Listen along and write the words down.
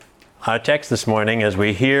Our text this morning, as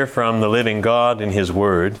we hear from the living God in His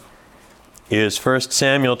Word, is 1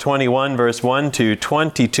 Samuel 21, verse 1 to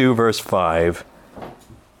 22, verse 5.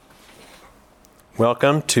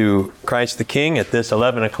 Welcome to Christ the King at this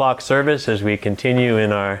 11 o'clock service as we continue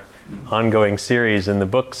in our ongoing series in the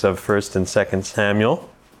books of 1 and 2 Samuel.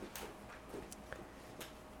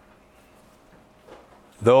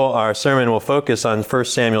 Though our sermon will focus on 1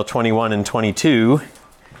 Samuel 21 and 22,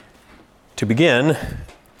 to begin,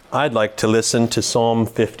 I'd like to listen to Psalm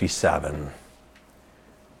 57.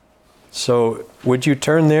 So, would you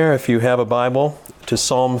turn there, if you have a Bible, to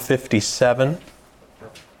Psalm 57?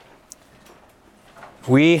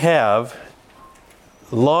 We have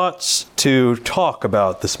lots to talk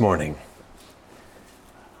about this morning.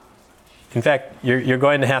 In fact, you're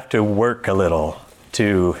going to have to work a little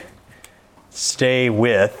to stay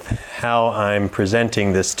with how I'm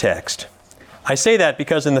presenting this text. I say that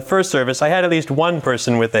because in the first service, I had at least one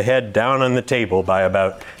person with the head down on the table by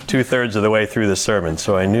about 2/3 of the way through the sermon,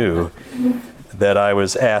 so I knew that I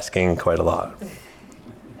was asking quite a lot.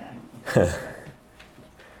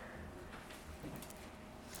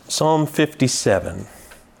 Psalm 57.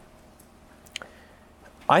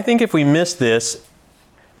 I think if we miss this,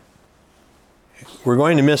 we're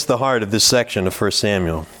going to miss the heart of this section of 1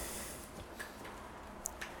 Samuel.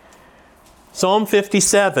 Psalm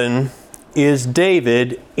 57 is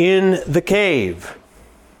David in the cave.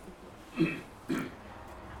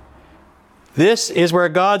 This is where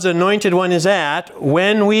God's anointed one is at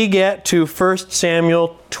when we get to 1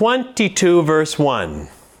 Samuel 22, verse 1,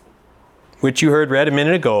 which you heard read a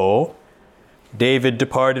minute ago. David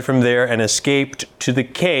departed from there and escaped to the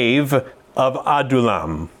cave of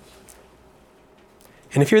Adullam.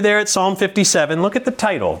 And if you're there at Psalm 57, look at the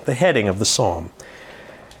title, the heading of the psalm.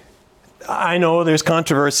 I know there's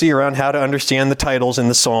controversy around how to understand the titles in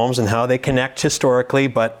the Psalms and how they connect historically,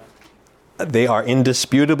 but they are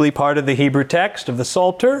indisputably part of the Hebrew text of the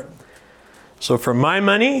Psalter. So for my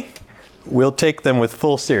money, we'll take them with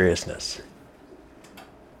full seriousness.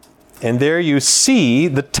 And there you see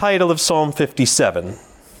the title of Psalm 57.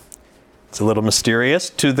 It's a little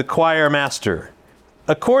mysterious. To the choir master,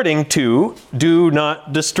 according to Do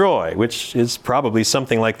Not Destroy, which is probably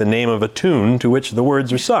something like the name of a tune to which the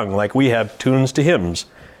words are sung, like we have tunes to hymns.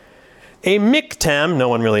 A miktam, no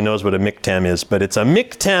one really knows what a miktam is, but it's a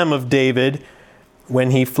miktam of David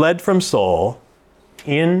when he fled from Saul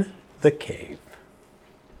in the cave.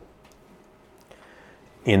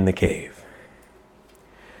 In the cave.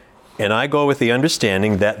 And I go with the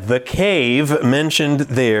understanding that the cave mentioned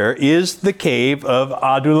there is the cave of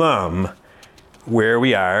Adullam, where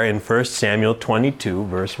we are in 1 Samuel 22,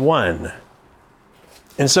 verse 1.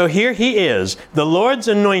 And so here he is, the Lord's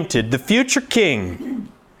anointed, the future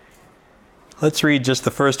king. Let's read just the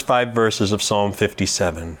first 5 verses of Psalm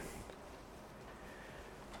 57.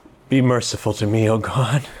 Be merciful to me, O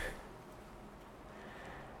God.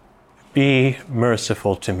 Be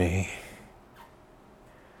merciful to me.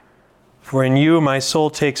 For in you my soul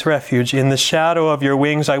takes refuge. In the shadow of your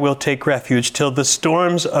wings I will take refuge till the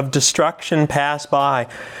storms of destruction pass by.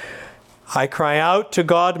 I cry out to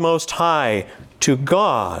God Most High, to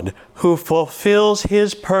God who fulfills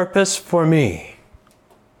His purpose for me.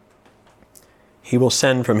 He will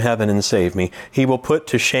send from heaven and save me. He will put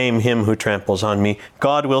to shame him who tramples on me.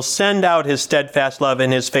 God will send out His steadfast love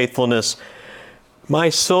and His faithfulness. My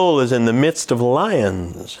soul is in the midst of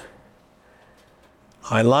lions.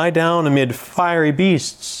 I lie down amid fiery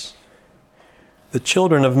beasts, the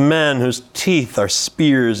children of men whose teeth are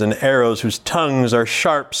spears and arrows, whose tongues are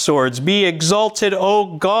sharp swords. Be exalted,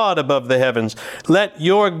 O God, above the heavens. Let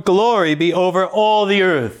your glory be over all the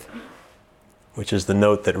earth. Which is the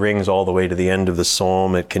note that rings all the way to the end of the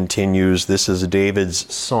psalm. It continues, this is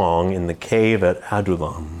David's song in the cave at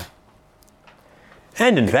Adullam.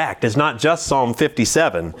 And in fact, it's not just Psalm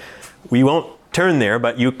 57. We won't turn there,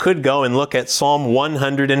 but you could go and look at Psalm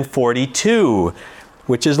 142,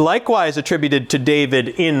 which is likewise attributed to David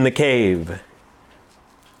in the cave.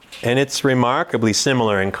 And it's remarkably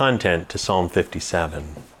similar in content to Psalm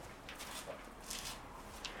 57.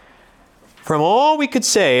 From all we could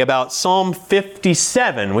say about Psalm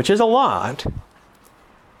 57, which is a lot,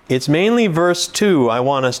 it's mainly verse 2 I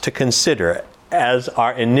want us to consider as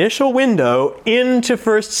our initial window into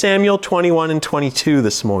 1 Samuel 21 and 22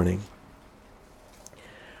 this morning.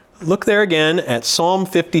 Look there again at Psalm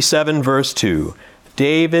 57, verse 2.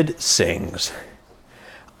 David sings,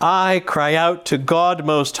 I cry out to God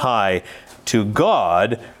Most High, to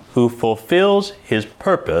God who fulfills His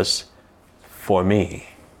purpose for me.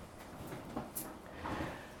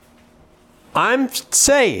 I'm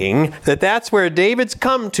saying that that's where David's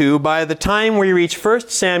come to by the time we reach 1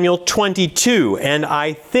 Samuel 22. And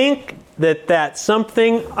I think that that's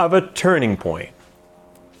something of a turning point.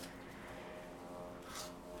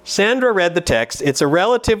 Sandra read the text. It's a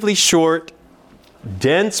relatively short,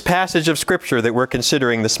 dense passage of Scripture that we're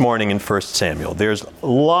considering this morning in 1 Samuel. There's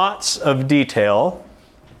lots of detail.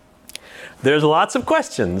 There's lots of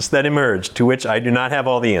questions that emerge to which I do not have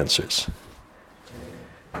all the answers.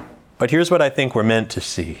 But here's what I think we're meant to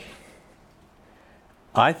see.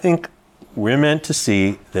 I think we're meant to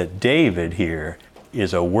see that David here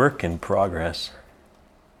is a work in progress.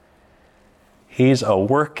 He's a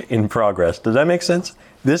work in progress. Does that make sense?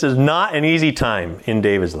 This is not an easy time in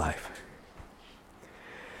David's life.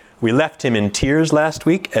 We left him in tears last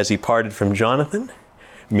week as he parted from Jonathan.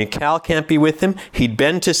 Michal can't be with him. He'd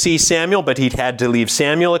been to see Samuel, but he'd had to leave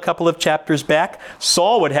Samuel a couple of chapters back.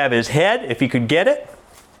 Saul would have his head if he could get it.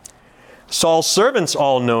 Saul's servants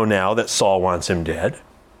all know now that Saul wants him dead.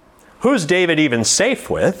 Who's David even safe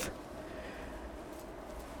with?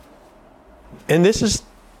 And this is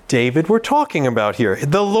David we're talking about here.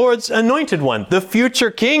 The Lord's anointed one, the future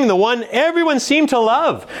king, the one everyone seemed to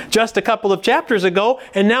love just a couple of chapters ago,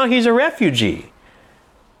 and now he's a refugee.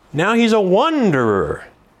 Now he's a wanderer,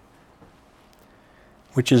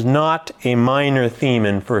 which is not a minor theme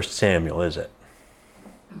in 1 Samuel, is it?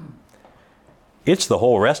 It's the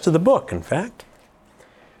whole rest of the book, in fact.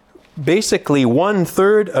 Basically,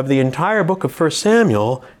 1/3 of the entire book of 1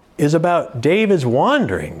 Samuel is about David's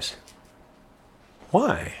wanderings.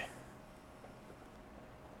 Why?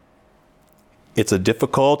 It's a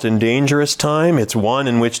difficult and dangerous time. It's one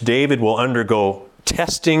in which David will undergo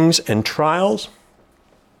testings and trials.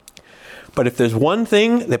 But if there's one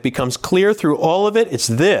thing that becomes clear through all of it, it's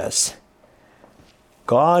this: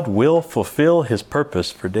 God will fulfill his purpose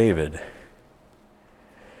for David.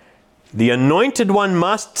 The anointed one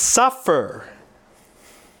must suffer,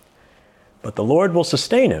 but the Lord will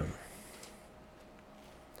sustain him.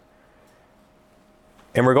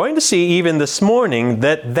 And we're going to see even this morning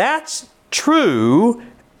that that's true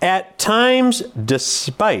at times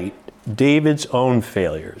despite David's own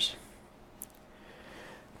failures.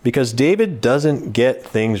 Because David doesn't get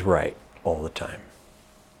things right all the time.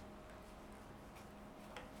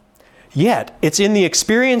 Yet, it's in the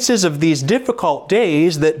experiences of these difficult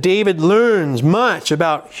days that David learns much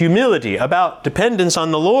about humility, about dependence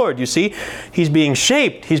on the Lord. You see, he's being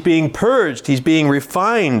shaped, he's being purged, he's being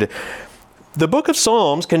refined. The book of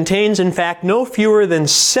Psalms contains, in fact, no fewer than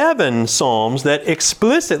 7 psalms that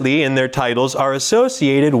explicitly in their titles are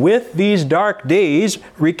associated with these dark days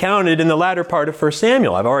recounted in the latter part of 1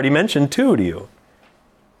 Samuel. I've already mentioned 2 to you.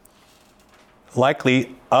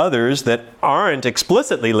 Likely others that aren't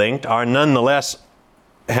explicitly linked are nonetheless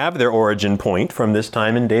have their origin point from this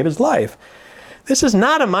time in David's life. This is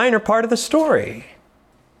not a minor part of the story.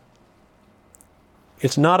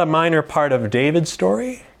 It's not a minor part of David's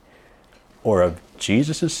story, or of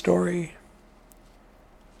Jesus' story,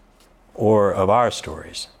 or of our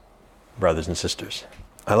stories, brothers and sisters.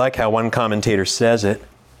 I like how one commentator says it.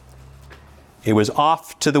 It was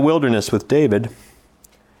off to the wilderness with David.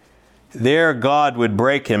 There God would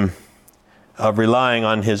break him of relying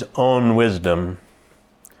on his own wisdom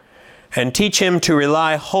and teach him to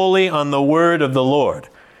rely wholly on the word of the Lord.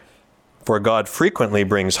 For God frequently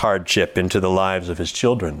brings hardship into the lives of his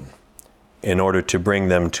children in order to bring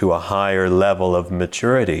them to a higher level of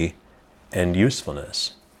maturity and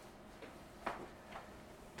usefulness.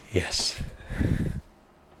 Yes.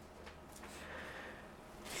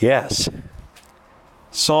 Yes.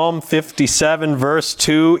 Psalm 57 verse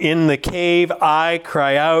 2, in the cave I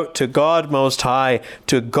cry out to God Most High,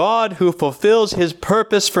 to God who fulfills his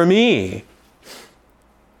purpose for me.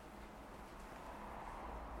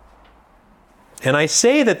 And I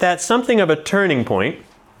say that that's something of a turning point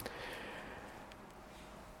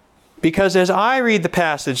because as I read the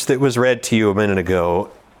passage that was read to you a minute ago,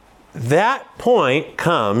 that point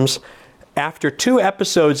comes after 2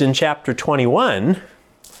 episodes in chapter 21,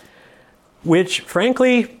 which,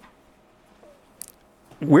 frankly,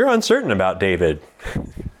 we're uncertain about David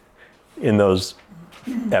in those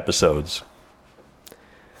episodes.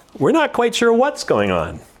 We're not quite sure what's going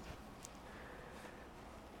on.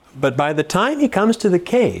 But by the time he comes to the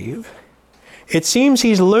cave, it seems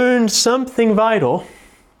he's learned something vital.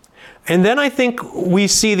 And then I think we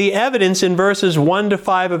see the evidence in verses 1 to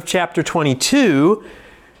 5 of chapter 22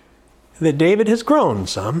 that David has grown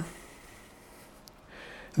some.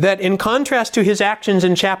 That in contrast to his actions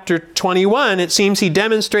in chapter 21, it seems he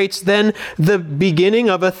demonstrates then the beginning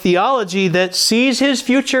of a theology that sees his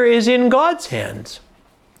future is in God's hands.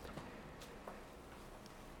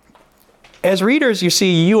 as readers, you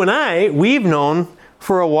see, you and I, we've known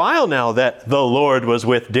for a while now that the Lord was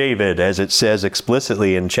with David, as it says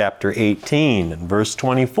explicitly in chapter 18 and verse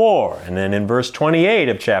 24, and then in verse 28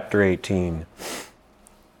 of chapter 18.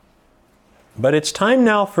 But it's time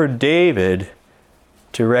now for David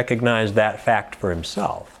to recognize that fact for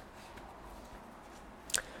himself.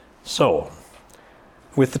 So,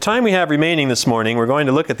 with the time we have remaining this morning, we're going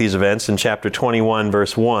to look at these events in chapter 21,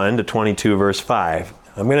 verse 1 to 22, verse 5.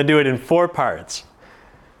 I'm going to do it in 4 parts.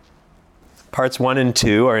 Parts 1 and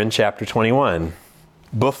 2 are in chapter 21,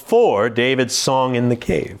 before David's song in the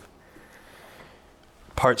cave.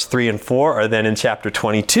 Parts 3 and 4 are then in chapter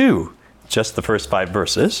 22, just the first 5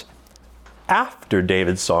 verses, after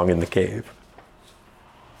David's song in the cave.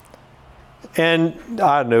 And,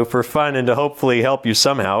 I don't know, for fun and to hopefully help you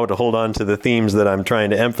somehow to hold on to the themes that I'm trying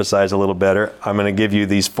to emphasize a little better, I'm going to give you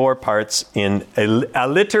these 4 parts in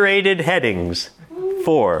alliterated headings.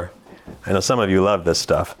 4. I know some of you love this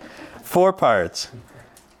stuff. 4 parts.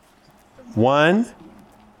 1,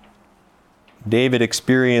 David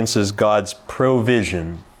experiences God's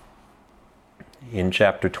provision in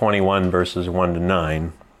chapter 21, verses 1 to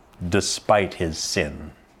 9, despite his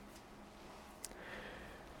sin.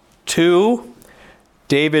 2,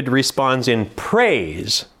 David responds in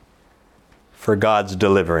praise for God's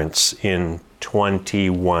deliverance in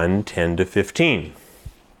 21, 10 to 15,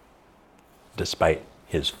 despite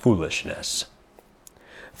his foolishness.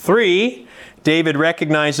 3, David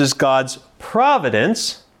recognizes God's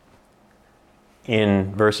providence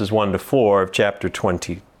in verses 1 to 4 of chapter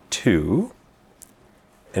 22.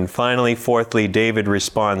 And finally, 4thly, David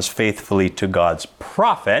responds faithfully to God's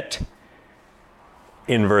prophet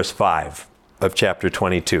in verse 5 of chapter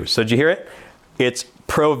 22. So did you hear it? It's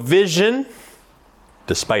provision,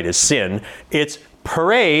 despite his sin. It's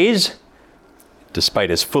praise, despite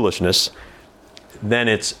his foolishness. Then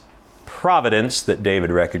it's providence that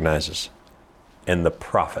David recognizes, and the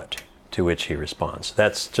prophet to which he responds.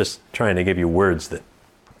 That's just trying to give you words that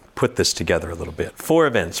put this together a little bit. 4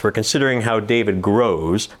 events. We're considering how David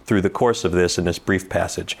grows through the course of this in this brief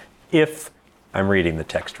passage, if I'm reading the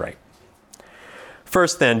text right.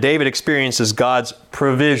 First then, David experiences God's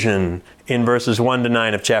provision in verses 1 to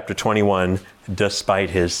 9 of chapter 21,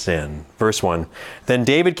 despite his sin. Verse 1, then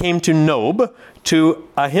David came to Nob, to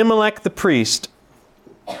Ahimelech the priest.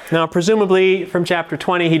 Now, presumably from chapter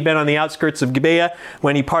 20, he'd been on the outskirts of Gibeah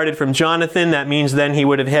when he parted from Jonathan. That means then he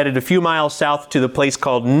would have headed a few miles south to the place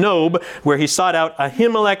called Nob, where he sought out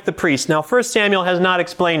Ahimelech the priest. Now, 1 Samuel has not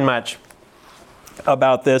explained much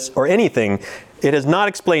about this or anything. It has not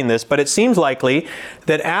explained this, but it seems likely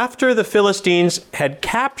that after the Philistines had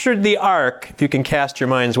captured the ark, if you can cast your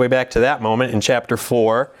minds way back to that moment in chapter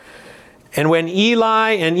 4, and when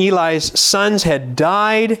Eli and Eli's sons had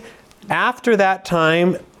died, after that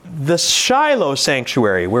time, the Shiloh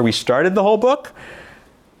sanctuary, where we started the whole book,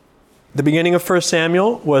 the beginning of 1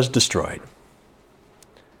 Samuel, was destroyed.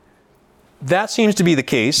 That seems to be the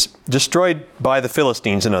case, destroyed by the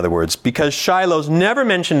Philistines, in other words, because Shiloh's never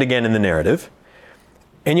mentioned again in the narrative.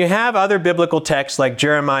 And you have other biblical texts like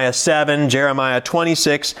Jeremiah 7, Jeremiah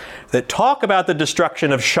 26, that talk about the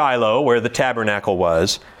destruction of Shiloh, where the tabernacle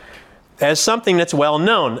was, as something that's well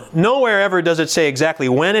known. Nowhere ever does it say exactly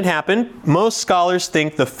when it happened. Most scholars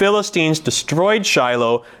think the Philistines destroyed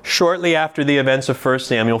Shiloh shortly after the events of 1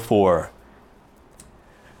 Samuel 4,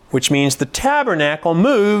 which means the tabernacle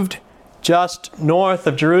moved just north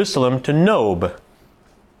of Jerusalem to Nob,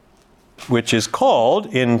 which is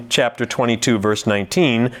called, in chapter 22, verse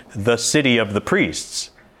 19, the city of the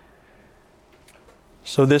priests.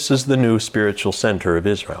 So this is the new spiritual center of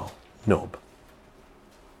Israel, Nob.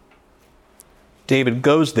 David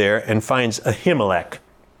goes there and finds Ahimelech.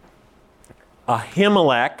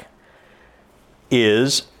 Ahimelech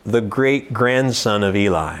is the great-grandson of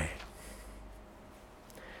Eli.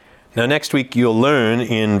 Now, next week you'll learn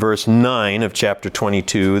in verse 9 of chapter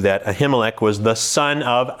 22 that Ahimelech was the son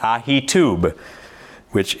of Ahitub,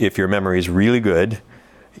 which, if your memory is really good,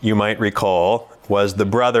 you might recall was the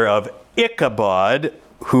brother of Ichabod,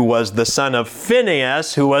 who was the son of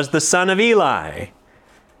Phinehas, who was the son of Eli.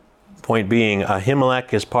 Point being,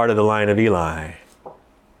 Ahimelech is part of the line of Eli.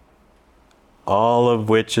 All of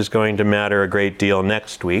which is going to matter a great deal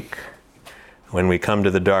next week when we come to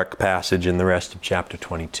the dark passage in the rest of chapter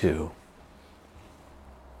 22.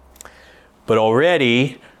 But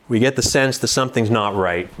already we get the sense that something's not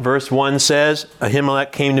right. Verse 1 says,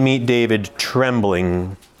 Ahimelech came to meet David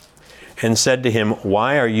trembling and said to him,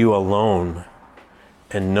 "Why are you alone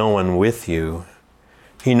and no one with you?"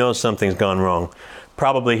 He knows something's gone wrong.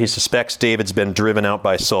 Probably he suspects David's been driven out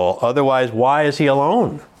by Saul. Otherwise, why is he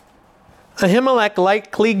alone? Ahimelech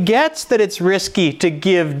likely gets that it's risky to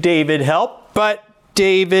give David help, but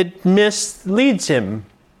David misleads him.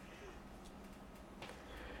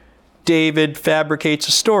 David fabricates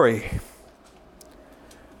a story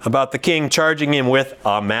about the king charging him with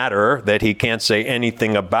a matter that he can't say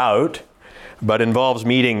anything about, but involves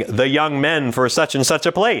meeting the young men for such and such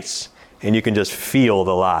a place. And you can just feel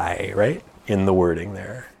the lie, right, in the wording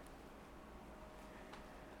there.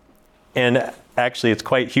 And actually, it's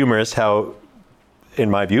quite humorous how, in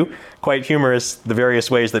my view, quite humorous the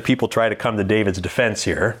various ways that people try to come to David's defense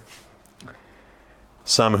here.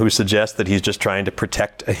 Some who suggest that he's just trying to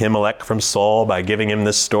protect Ahimelech from Saul by giving him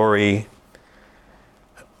this story.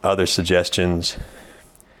 Other suggestions,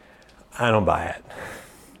 I don't buy it.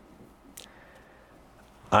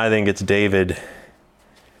 I think it's David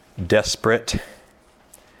desperate.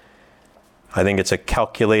 I think it's a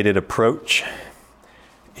calculated approach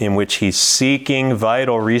in which he's seeking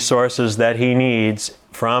vital resources that he needs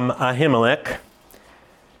from Ahimelech.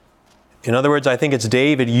 In other words, I think it's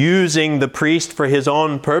David using the priest for his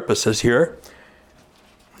own purposes here.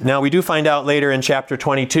 Now, we do find out later in chapter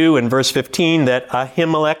 22 and verse 15 that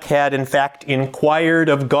Ahimelech had in fact inquired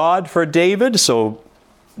of God for David. So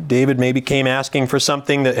David maybe came asking for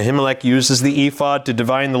something that Ahimelech uses the ephod to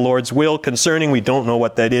divine the Lord's will concerning. We don't know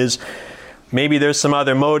what that is. Maybe there's some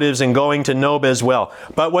other motives in going to Nob as well.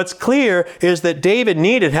 But what's clear is that David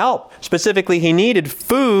needed help. Specifically, he needed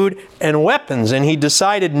food and weapons, and he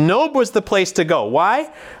decided Nob was the place to go.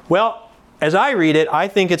 Why? Well, as I read it, I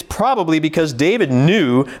think it's probably because David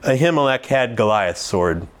knew Ahimelech had Goliath's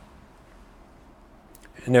sword.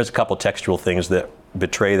 And there's a couple textual things that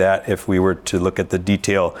betray that if we were to look at the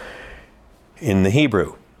detail in the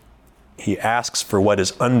Hebrew. He asks for what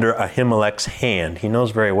is under Ahimelech's hand. He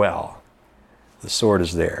knows very well the sword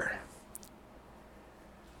is there.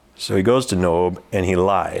 So he goes to Nob and he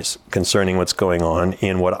lies concerning what's going on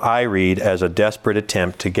in what I read as a desperate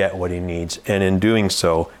attempt to get what he needs. And in doing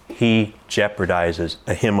so, he jeopardizes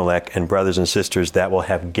Ahimelech and brothers and sisters that will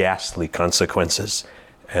have ghastly consequences,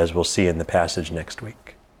 as we'll see in the passage next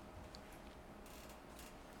week.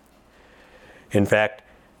 In fact,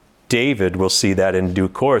 David will see that in due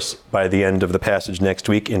course by the end of the passage next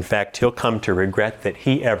week. In fact, he'll come to regret that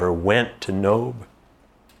he ever went to Nob.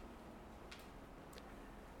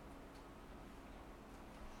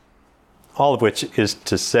 All of which is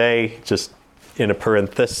to say, just in a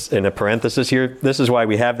parenthesis here, this is why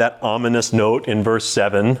we have that ominous note in verse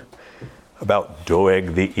 7 about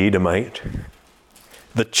Doeg the Edomite,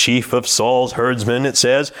 the chief of Saul's herdsmen, it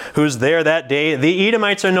says, who's there that day. The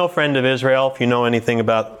Edomites are no friend of Israel, if you know anything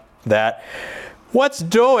about that. What's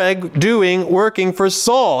Doeg doing working for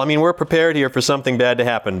Saul? I mean, we're prepared here for something bad to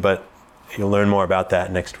happen, but you'll learn more about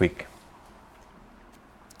that next week.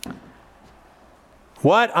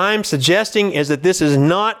 What I'm suggesting is that this is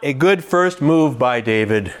not a good first move by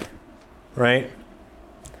David, right?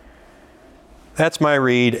 That's my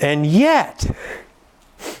read. And yet,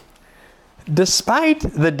 despite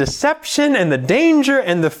the deception and the danger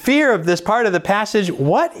and the fear of this part of the passage,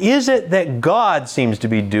 what is it that God seems to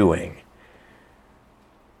be doing?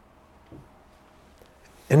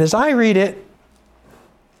 And as I read it,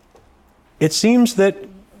 it seems that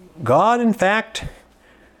God, in fact,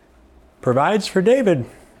 provides for David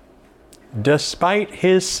despite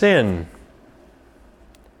his sin.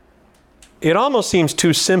 It almost seems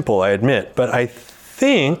too simple, I admit, but I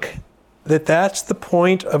think that that's the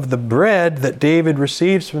point of the bread that David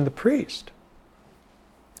receives from the priest.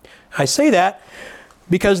 I say that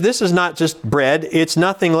because this is not just bread, it's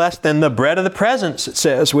nothing less than the bread of the presence, it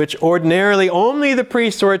says, which ordinarily only the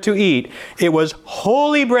priests were to eat. It was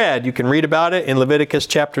holy bread. You can read about it in Leviticus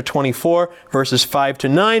chapter 24, verses 5 to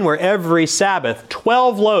 9, where every Sabbath,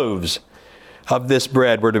 12 loaves of this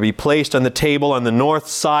bread were to be placed on the table on the north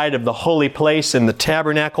side of the holy place in the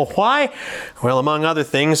tabernacle. Why? Well, among other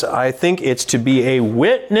things, I think it's to be a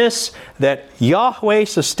witness that Yahweh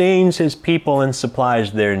sustains his people and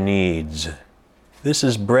supplies their needs. This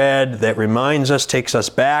is bread that reminds us, takes us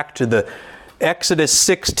back to the Exodus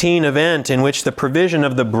 16 event in which the provision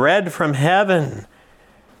of the bread from heaven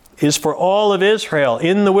is for all of Israel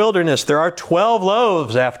in the wilderness. There are 12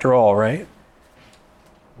 loaves after all, right?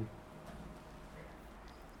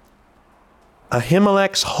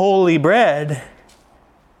 Ahimelech's holy bread,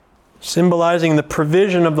 symbolizing the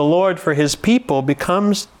provision of the Lord for his people,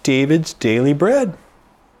 becomes David's daily bread.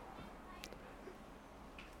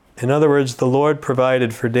 In other words, the Lord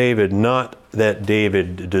provided for David, not that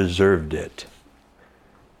David deserved it,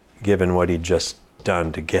 given what he'd just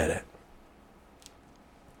done to get it.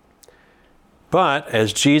 But,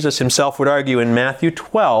 as Jesus himself would argue in Matthew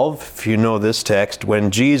 12, if you know this text, when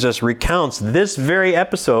Jesus recounts this very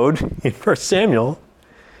episode in 1 Samuel,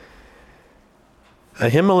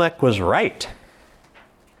 Ahimelech was right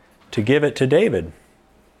to give it to David,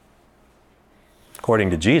 according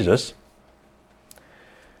to Jesus.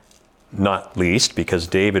 Not least because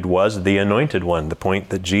David was the anointed one, the point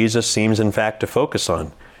that Jesus seems in fact to focus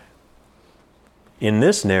on. In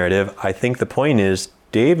this narrative, I think the point is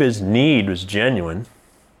David's need was genuine,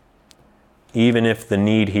 even if the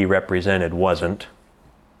need he represented wasn't.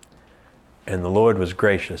 And the Lord was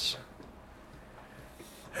gracious.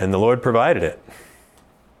 And the Lord provided it,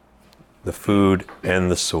 the food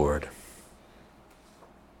and the sword.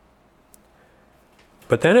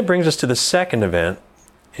 But then it brings us to the second event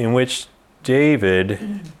in which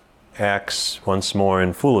David acts once more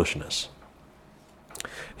in foolishness.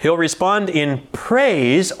 He'll respond in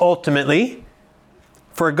praise, ultimately,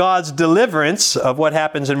 for God's deliverance of what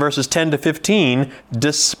happens in verses 10 to 15,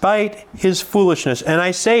 despite his foolishness. And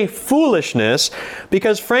I say foolishness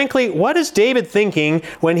because, frankly, what is David thinking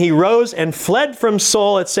when he rose and fled from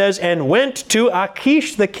Saul, it says, and went to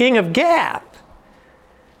Achish, the king of Gath?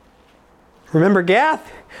 Remember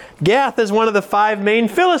Gath? Gath is one of the 5 main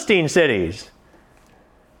Philistine cities,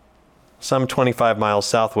 some 25 miles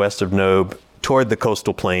southwest of Nob, toward the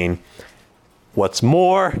coastal plain. What's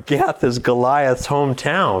more, Gath is Goliath's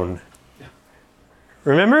hometown.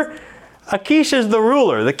 Remember? Achish is the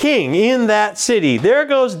ruler, the king in that city. There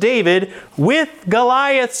goes David with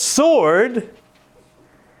Goliath's sword,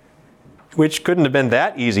 which couldn't have been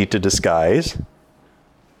that easy to disguise.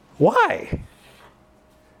 Why?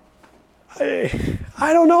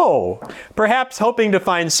 I don't know. Perhaps hoping to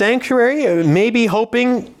find sanctuary, maybe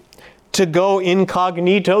hoping to go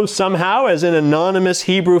incognito somehow as an anonymous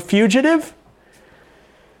Hebrew fugitive.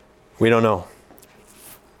 We don't know.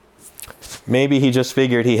 Maybe he just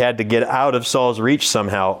figured he had to get out of Saul's reach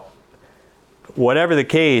somehow. Whatever the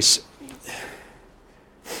case,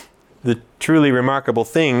 the truly remarkable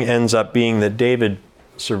thing ends up being that David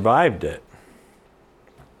survived it.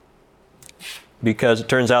 Because it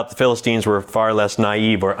turns out the Philistines were far less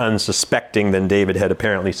naive or unsuspecting than David had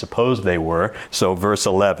apparently supposed they were. So verse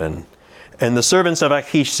 11. And the servants of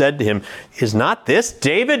Achish said to him, "Is not this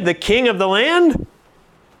David, the king of the land?"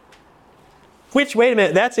 Which, wait a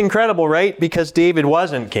minute, that's incredible, right? Because David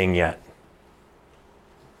wasn't king yet.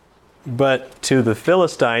 But to the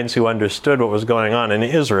Philistines who understood what was going on in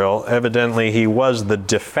Israel, evidently he was the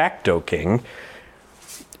de facto king.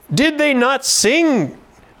 Did they not sing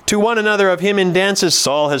to one another of him in dances?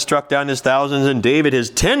 Saul has struck down his thousands and David his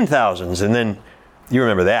 10,000s. And then you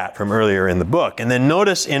remember that from earlier in the book. And then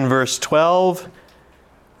notice in verse 12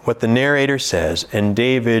 what the narrator says. And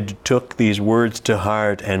David took these words to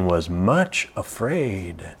heart and was much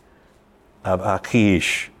afraid of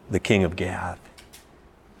Achish, the king of Gath.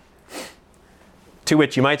 To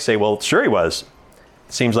which you might say, well, sure he was.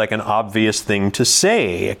 It seems like an obvious thing to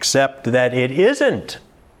say, except that it isn't.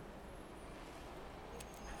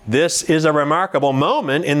 This is a remarkable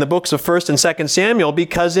moment in the books of 1 and 2 Samuel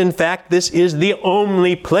because, in fact, this is the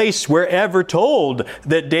only place we're ever told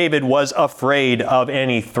that David was afraid of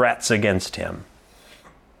any threats against him.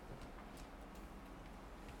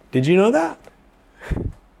 Did you know that?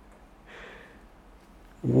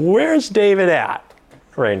 Where's David at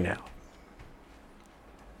right now?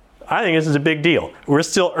 I think this is a big deal. We're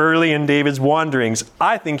still early in David's wanderings.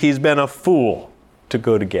 I think he's been a fool to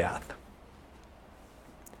go to Gath.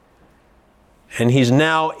 And he's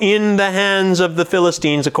now in the hands of the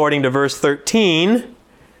Philistines, according to verse 13,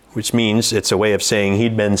 which means it's a way of saying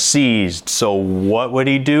he'd been seized. So what would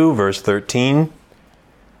he do? Verse 13.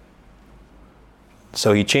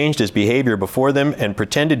 So he changed his behavior before them and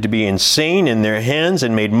pretended to be insane in their hands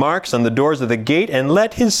and made marks on the doors of the gate and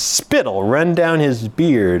let his spittle run down his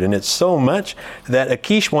beard. And it's so much that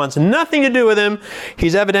Achish wants nothing to do with him.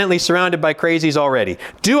 He's evidently surrounded by crazies already.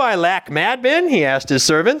 Do I lack madmen? He asked his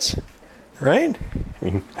servants. Right? I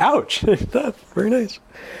mean, ouch. Very nice.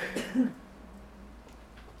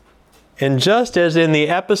 And just as in the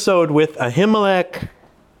episode with Ahimelech,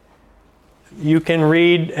 you can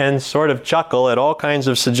read and sort of chuckle at all kinds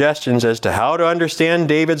of suggestions as to how to understand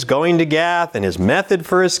David's going to Gath and his method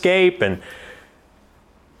for escape. And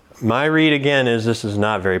my read again is this is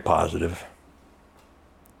not very positive.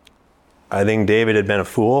 I think David had been a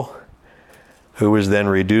fool who was then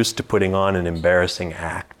reduced to putting on an embarrassing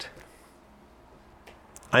act.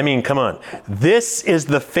 I mean, come on. This is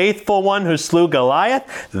the faithful one who slew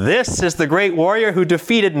Goliath. This is the great warrior who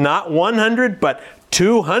defeated not 100 but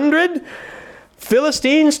 200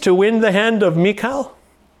 Philistines to win the hand of Michal.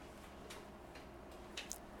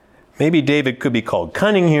 Maybe David could be called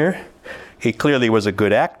cunning here. He clearly was a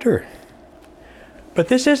good actor. But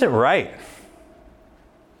this isn't right.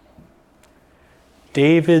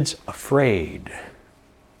 David's afraid.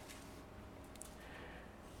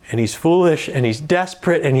 And he's foolish, and he's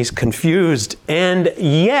desperate, and he's confused. And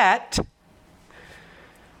yet,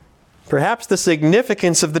 perhaps the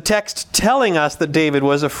significance of the text telling us that David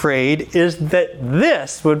was afraid is that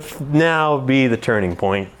this would now be the turning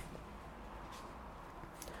point.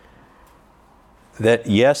 That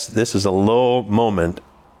yes, this is a low moment,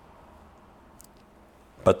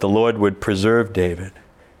 but the Lord would preserve David.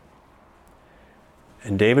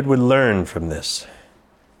 And David would learn from this.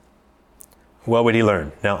 What would he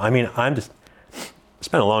learn? Now, I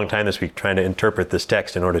spent a long time this week trying to interpret this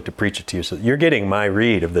text in order to preach it to you. So you're getting my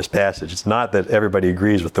read of this passage. It's not that everybody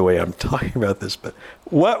agrees with the way I'm talking about this, but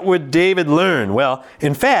what would David learn? Well,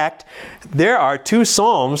 in fact, there are 2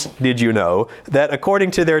 Psalms, did you know, that according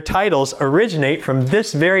to their titles originate from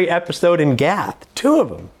this very episode in Gath. 2 of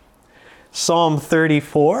them. Psalm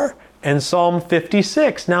 34 and Psalm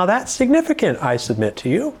 56. Now that's significant, I submit to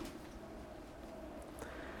you.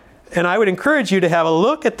 And I would encourage you to have a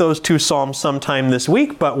look at those 2 Psalms sometime this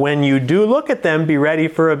week, but when you do look at them, be ready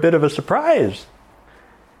for a bit of a surprise.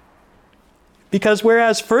 Because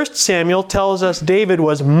whereas 1 Samuel tells us David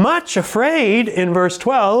was much afraid in verse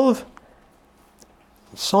 12,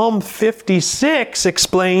 Psalm 56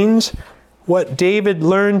 explains what David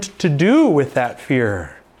learned to do with that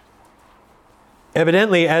fear.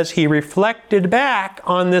 Evidently, as he reflected back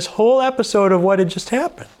on this whole episode of what had just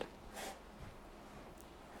happened.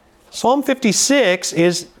 Psalm 56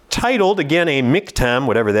 is titled, again, a miktam,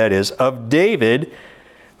 whatever that is, of David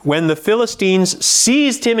when the Philistines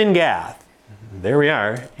seized him in Gath. There we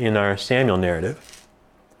are in our Samuel narrative.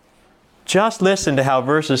 Just listen to how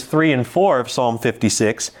verses 3 and 4 of Psalm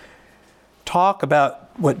 56 talk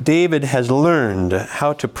about what David has learned,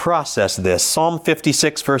 how to process this. Psalm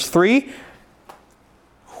 56, verse 3,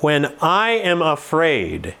 when I am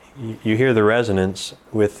afraid, you hear the resonance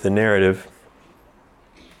with the narrative.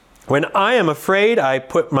 When I am afraid, I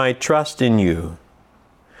put my trust in you.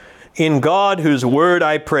 In God, whose word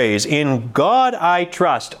I praise, in God I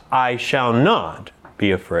trust, I shall not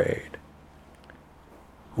be afraid.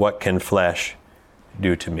 What can flesh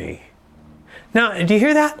do to me? Now, do you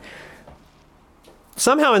hear that?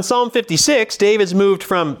 Somehow in Psalm 56, David's moved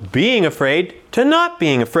from being afraid to not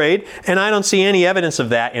being afraid, and I don't see any evidence of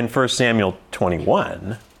that in 1 Samuel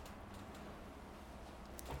 21.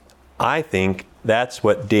 I think that's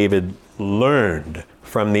what David learned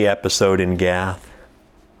from the episode in Gath.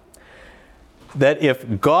 That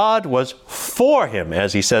if God was for him,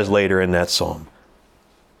 as he says later in that psalm,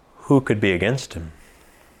 who could be against him?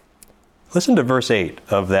 Listen to verse 8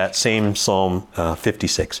 of that same Psalm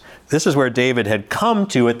 56. This is where David had come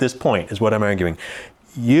to at this point, is what I'm arguing.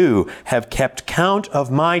 You have kept count of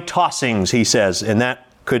my tossings, he says, and that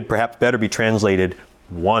could perhaps better be translated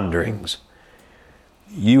wanderings.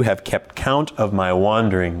 You have kept count of my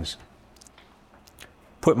wanderings.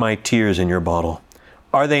 Put my tears in your bottle.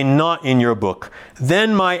 Are they not in your book?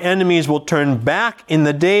 Then my enemies will turn back in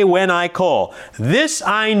the day when I call. This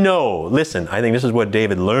I know. Listen, I think this is what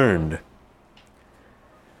David learned.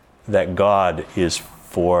 That God is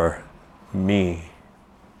for me.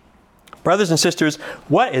 Brothers and sisters,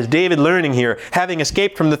 what is David learning here, having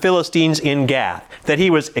escaped from the Philistines in Gath? That he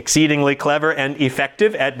was exceedingly clever and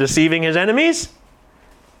effective at deceiving his enemies?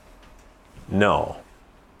 No.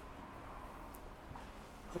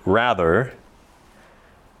 Rather,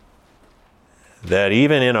 that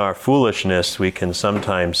even in our foolishness, we can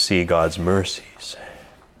sometimes see God's mercies.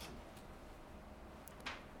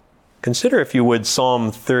 Consider, if you would,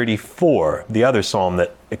 Psalm 34, the other psalm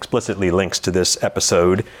that explicitly links to this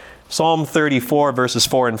episode. Psalm 34, verses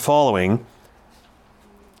 4 and following.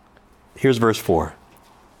 Here's verse 4.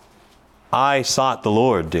 I sought the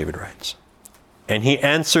Lord, David writes, and he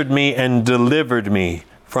answered me and delivered me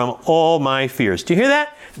from all my fears. Do you hear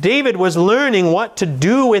that? David was learning what to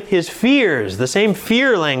do with his fears, the same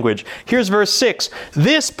fear language. Here's verse 6.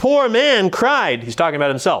 This poor man cried. He's talking about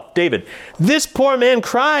himself, David. This poor man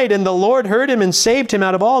cried, and the Lord heard him and saved him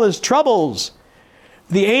out of all his troubles.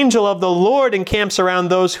 The angel of the Lord encamps around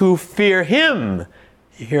those who fear him.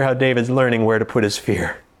 You hear how David's learning where to put his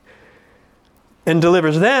fear. And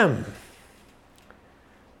delivers them.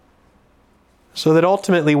 So that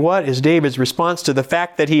ultimately, what is David's response to the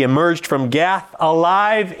fact that he emerged from Gath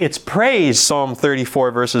alive? It's praise. Psalm 34,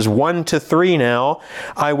 verses 1 to 3 now.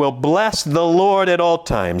 I will bless the Lord at all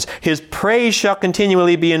times. His praise shall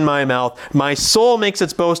continually be in my mouth. My soul makes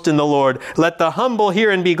its boast in the Lord. Let the humble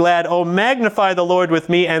hear and be glad. Oh, magnify the Lord with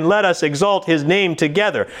me, and let us exalt his name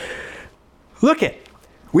together. Look it.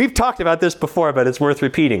 We've talked about this before, but it's worth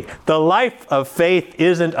repeating. The life of faith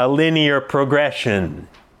isn't a linear progression.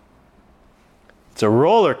 It's a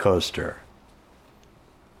roller coaster.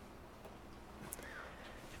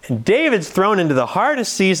 And David's thrown into the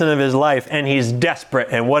hardest season of his life, and he's desperate.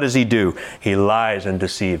 And what does he do? He lies and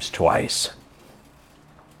deceives twice.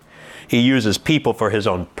 He uses people for his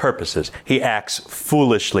own purposes. He acts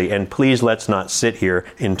foolishly. And please, let's not sit here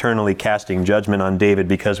internally casting judgment on David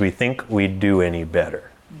because we think we'd do any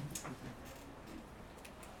better.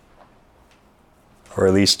 Or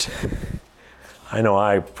at least, I know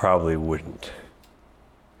I probably wouldn't.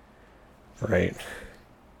 Right?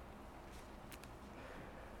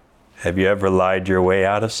 Have you ever lied your way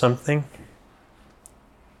out of something?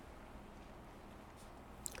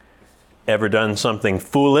 Ever done something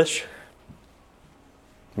foolish?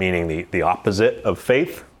 Meaning the opposite of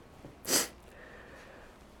faith?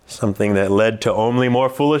 Something that led to only more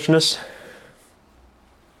foolishness?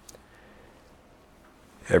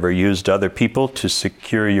 Ever used other people to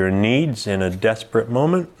secure your needs in a desperate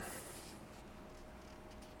moment?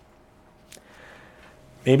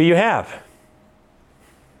 Maybe you have.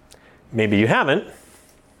 Maybe you haven't.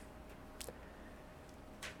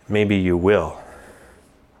 Maybe you will.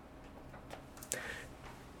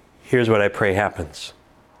 Here's what I pray happens.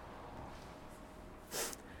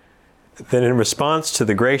 That in response to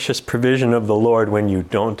the gracious provision of the Lord when you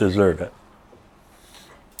don't deserve it,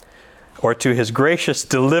 or to his gracious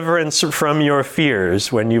deliverance from your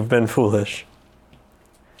fears when you've been foolish,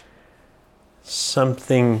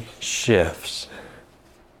 something shifts.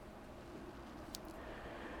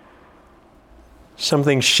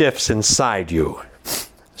 Something shifts inside you,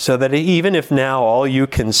 so that even if now all you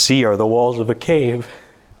can see are the walls of a cave,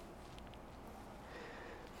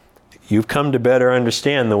 you've come to better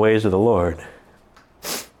understand the ways of the Lord.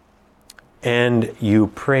 And you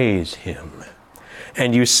praise him.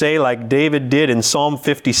 And you say, like David did in Psalm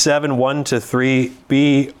 57, 1-3,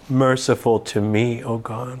 be merciful to me, O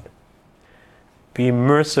God. Be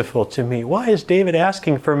merciful to me. Why is David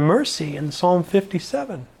asking for mercy in Psalm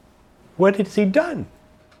 57? What has he done?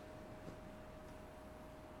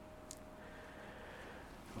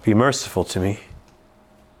 Be merciful to me.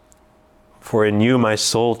 For in you my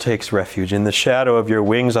soul takes refuge. In the shadow of your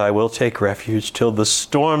wings I will take refuge. Till the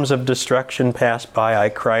storms of destruction pass by, I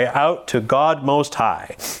cry out to God Most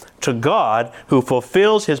High, to God who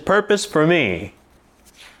fulfills his purpose for me.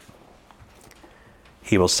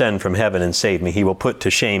 He will send from heaven and save me. He will put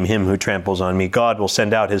to shame him who tramples on me. God will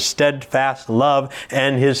send out his steadfast love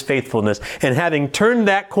and his faithfulness. And having turned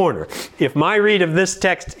that corner, if my read of this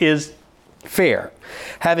text is fair,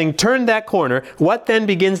 having turned that corner, what then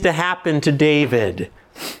begins to happen to David?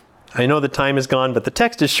 I know the time is gone, but the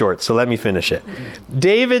text is short, so let me finish it.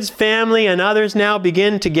 David's family and others now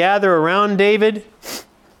begin to gather around David.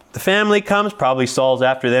 The family comes, probably Saul's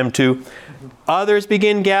after them too. Others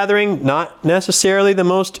begin gathering, not necessarily the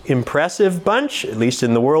most impressive bunch, at least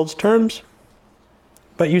in the world's terms.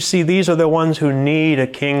 But you see, these are the ones who need a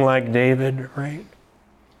king like David, right?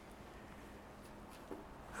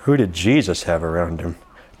 Who did Jesus have around him?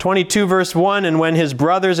 22 verse 1, and when his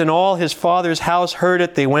brothers and all his father's house heard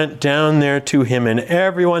it, they went down there to him, and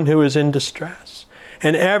everyone who was in distress,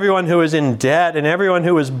 and everyone who was in debt, and everyone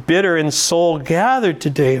who was bitter in soul gathered to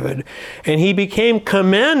David. And he became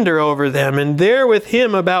commander over them, and there with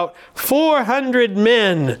him about 400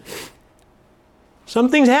 men.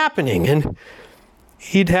 Something's happening, and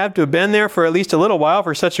he'd have to have been there for at least a little while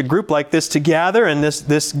for such a group like this to gather, and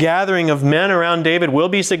this gathering of men around David will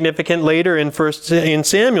be significant later in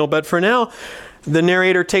Samuel. But for now, the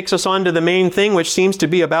narrator takes us on to the main thing, which seems to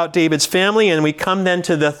be about David's family, and we come then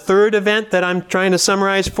to the third event that I'm trying to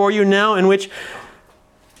summarize for you now, in which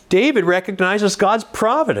David recognizes God's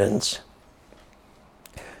providence.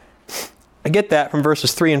 I get that from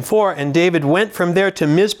verses 3 and 4. And David went from there to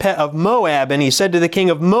Mizpeh of Moab, and he said to the king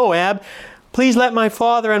of Moab, please let my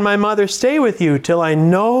father and my mother stay with you till I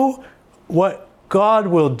know what God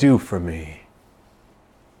will do for me.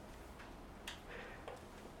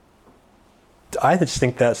 I just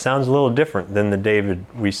think that sounds a little different than the David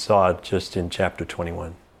we saw just in chapter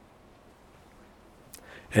 21.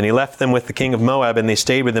 And he left them with the king of Moab, and they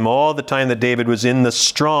stayed with him all the time that David was in the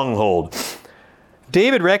stronghold.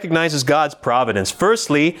 David recognizes God's providence.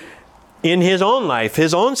 Firstly, in his own life.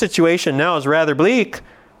 His own situation now is rather bleak.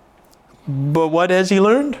 But what has he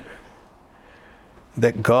learned?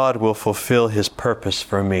 That God will fulfill his purpose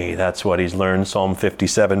for me. That's what he's learned, Psalm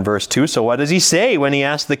 57, verse 2. So what does he say when he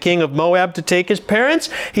asks the king of Moab to take his parents?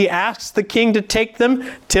 He asks the king to take them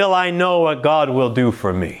till I know what God will do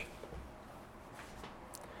for me.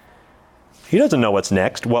 He doesn't know what's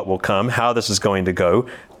next, what will come, how this is going to go.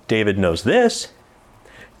 David knows this,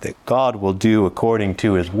 that God will do according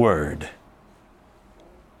to his word.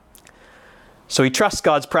 So he trusts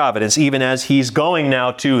God's providence even as he's going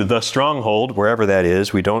now to the stronghold, wherever that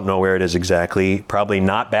is. We don't know where it is exactly. Probably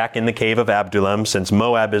not back in the cave of Adullam, since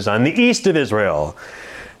Moab is on the east of Israel.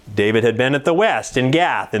 David had been at the west in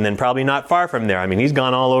Gath, and then probably not far from there. I mean, he's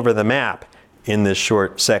gone all over the map in this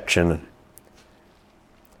short section.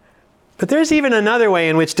 But there's even another way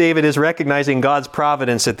in which David is recognizing God's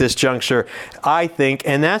providence at this juncture, I think,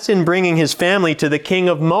 and that's in bringing his family to the king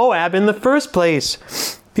of Moab in the first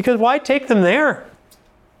place. Because why take them there?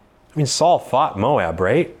 I mean, Saul fought Moab,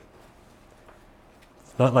 right?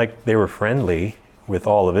 It's not like they were friendly with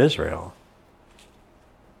all of Israel.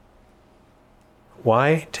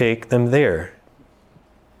 Why take them there?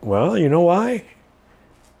 Well, you know why?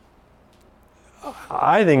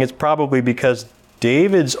 I think it's probably because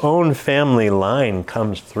David's own family line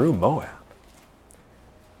comes through Moab.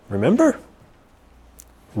 Remember?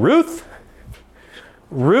 Ruth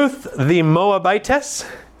the Moabitess,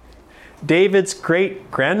 David's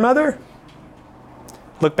great-grandmother.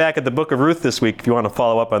 Look back at the book of Ruth this week if you want to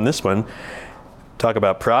follow up on this one. Talk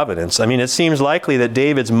about providence. I mean, it seems likely that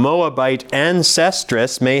David's Moabite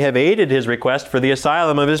ancestress may have aided his request for the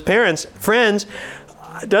asylum of his parents. Friends,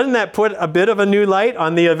 doesn't that put a bit of a new light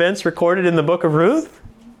on the events recorded in the book of Ruth?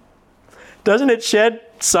 Doesn't it shed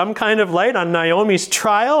some kind of light on Naomi's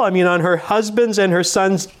trial? I mean, on her husband's and her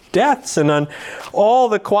son's deaths, and on all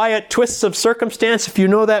the quiet twists of circumstance, if you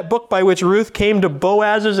know that book by which Ruth came to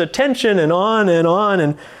Boaz's attention, and on and on.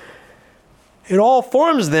 And it all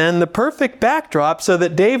forms then the perfect backdrop so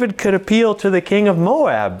that David could appeal to the king of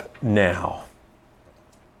Moab now.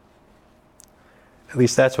 At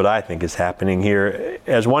least that's what I think is happening here.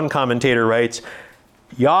 As one commentator writes,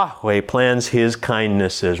 Yahweh plans his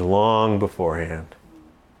kindnesses long beforehand.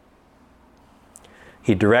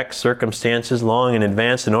 He directs circumstances long in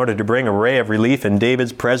advance in order to bring a ray of relief in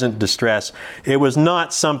David's present distress. It was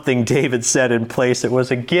not something David set in place. It was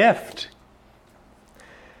a gift.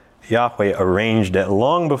 Yahweh arranged it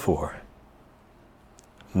long before.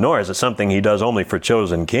 Nor is it something he does only for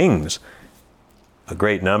chosen kings. A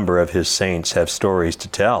great number of his saints have stories to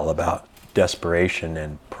tell about desperation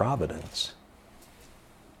and providence.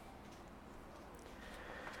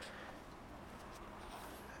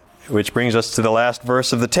 Which brings us to the last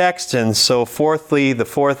verse of the text. And so fourthly, the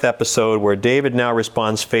fourth episode where David now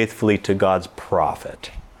responds faithfully to God's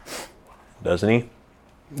prophet. Doesn't he?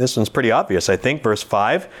 This one's pretty obvious, I think. Verse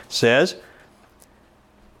 5 says,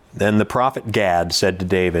 Then the prophet Gad said to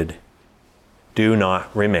David, Do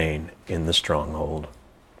not remain in the stronghold.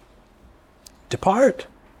 Depart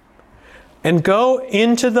and go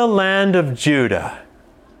into the land of Judah.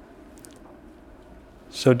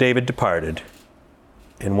 So David departed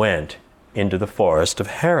and went into the forest of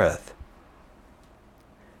Hereth.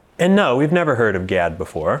 And no, we've never heard of Gad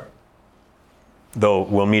before, though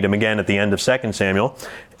we'll meet him again at the end of 2 Samuel.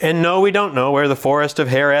 And no, we don't know where the forest of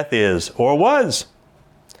Hereth is, or was.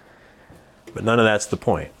 But none of that's the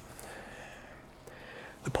point.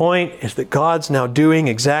 The point is that God's now doing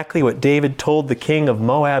exactly what David told the king of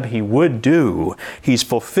Moab he would do. He's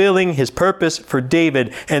fulfilling his purpose for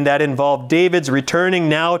David, and that involved David's returning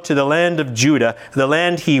now to the land of Judah, the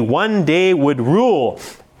land he one day would rule.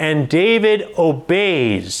 And David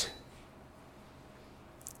obeys.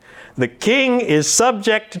 The king is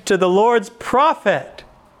subject to the Lord's prophet,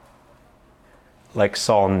 like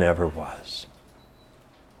Saul never was.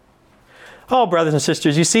 Oh, brothers and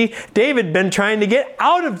sisters, you see, David had been trying to get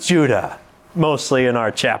out of Judah, mostly in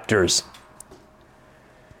our chapters.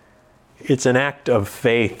 It's an act of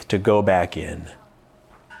faith to go back in.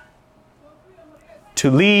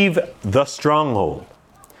 To leave the stronghold.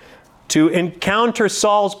 To encounter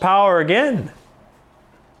Saul's power again.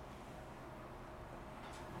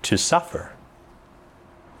 To suffer.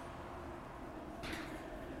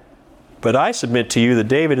 But I submit to you that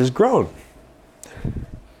David has grown.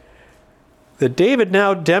 That David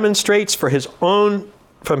now demonstrates from his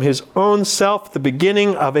own self the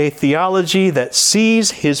beginning of a theology that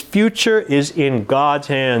sees his future is in God's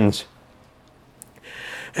hands.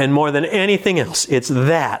 And more than anything else, it's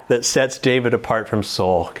that sets David apart from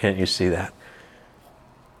Saul. Can't you see that?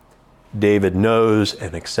 David knows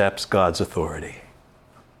and accepts God's authority.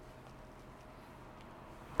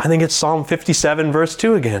 I think it's Psalm 57, verse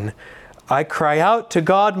 2 again. I cry out to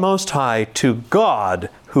God Most High, to God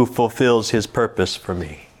who fulfills his purpose for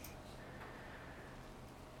me.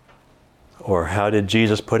 Or how did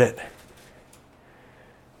Jesus put it?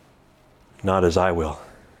 Not as I will,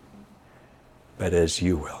 but as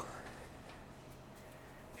you will.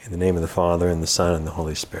 In the name of the Father, and the Son, and the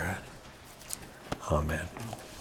Holy Spirit. Amen.